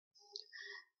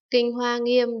Kinh Hoa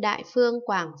Nghiêm Đại Phương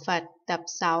Quảng Phật tập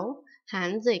 6,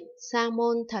 Hán dịch Sa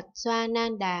môn Thật Xoa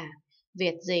Nan Đà,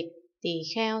 Việt dịch Tỳ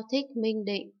kheo Thích Minh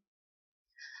Định.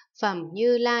 Phẩm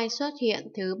Như Lai xuất hiện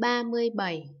thứ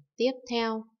 37, tiếp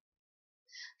theo.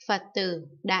 Phật tử,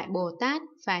 Đại Bồ Tát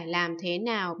phải làm thế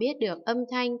nào biết được âm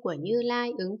thanh của Như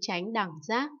Lai ứng chánh đẳng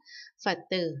giác? Phật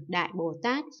tử, Đại Bồ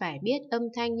Tát phải biết âm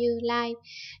thanh Như Lai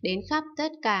đến khắp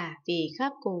tất cả vì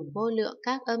khắp cùng vô lượng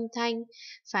các âm thanh.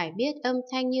 Phải biết âm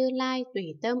thanh Như Lai tùy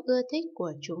tâm ưa thích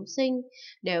của chúng sinh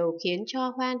đều khiến cho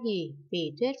hoan hỉ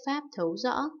vì thuyết pháp thấu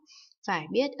rõ. Phải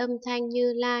biết âm thanh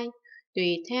Như Lai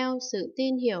tùy theo sự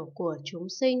tin hiểu của chúng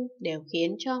sinh đều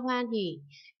khiến cho hoan hỉ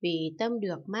vì tâm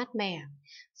được mát mẻ.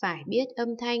 Phải biết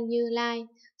âm thanh Như Lai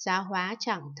giáo hóa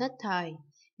chẳng thất thời,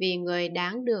 vì người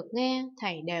đáng được nghe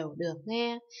thảy đều được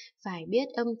nghe. Phải biết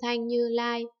âm thanh Như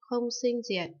Lai không sinh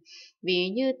diệt, vì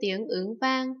như tiếng ứng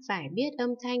vang. Phải biết âm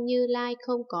thanh Như Lai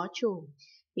không có chủ,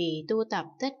 vì tu tập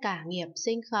tất cả nghiệp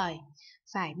sinh khởi.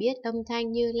 Phải biết âm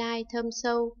thanh Như Lai thâm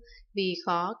sâu, vì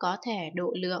khó có thể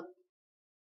độ lượng.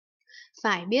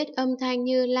 Phải biết âm thanh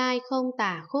Như Lai không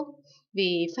tả khúc,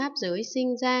 vì pháp giới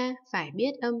sinh ra. Phải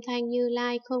biết âm thanh Như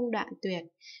Lai không đoạn tuyệt,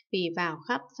 vì vào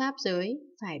khắp pháp giới.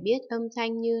 Phải biết âm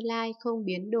thanh Như Lai không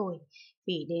biến đổi,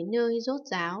 vì đến nơi rốt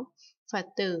ráo. Phật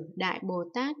tử, Đại Bồ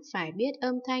Tát phải biết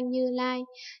âm thanh Như Lai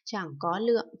chẳng có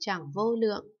lượng, chẳng vô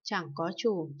lượng, chẳng có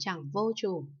chủ, chẳng vô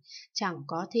chủ, chẳng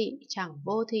có thị, chẳng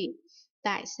vô thị.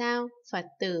 Tại sao, Phật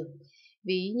tử?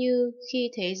 Ví như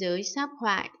khi thế giới sắp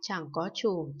hoại, chẳng có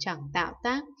chủ, chẳng tạo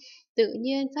tác, tự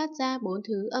nhiên phát ra 4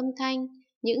 thứ âm thanh.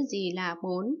 Những gì là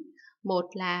 4? Một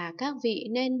là các vị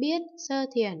nên biết sơ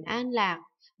thiền an lạc,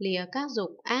 lìa các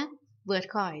dục ác, vượt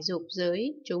khỏi dục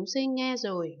giới. Chúng sinh nghe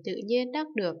rồi tự nhiên đắc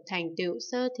được thành tựu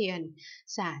sơ thiền,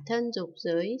 xả thân dục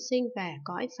giới, sinh về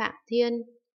cõi Phạm Thiên.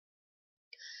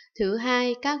 Thứ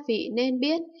hai, các vị nên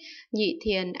biết nhị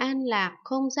thiền an lạc,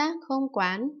 không giác không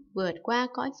quán, vượt qua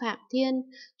cõi Phạm Thiên.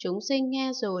 Chúng sinh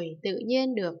nghe rồi tự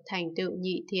nhiên được thành tựu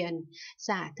nhị thiền,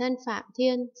 xả thân Phạm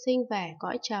Thiên, sinh về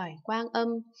cõi trời Quang Âm.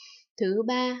 Thứ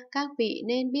ba, các vị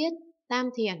nên biết tam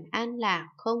thiền an lạc,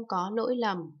 không có lỗi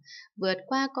lầm, vượt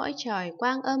qua cõi trời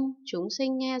Quang Âm. Chúng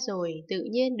sinh nghe rồi tự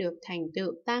nhiên được thành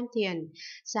tựu tam thiền,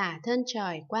 xả thân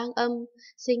trời Quang Âm,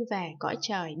 sinh về cõi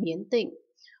trời Biến Tịnh.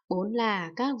 4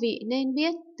 là các vị nên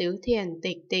biết tứ thiền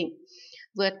tịch tịnh,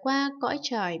 vượt qua cõi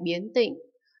trời Biến Tịnh.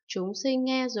 Chúng sinh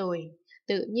nghe rồi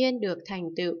tự nhiên được thành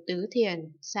tựu tứ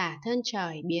thiền, xả thân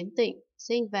trời Biến Tịnh,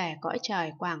 sinh về cõi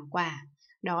trời Quảng Quả.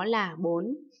 Đó là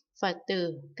 4. Phật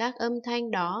tử, các âm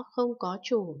thanh đó không có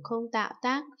chủ, không tạo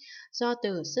tác, do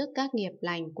từ sức các nghiệp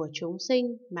lành của chúng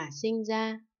sinh mà sinh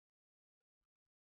ra.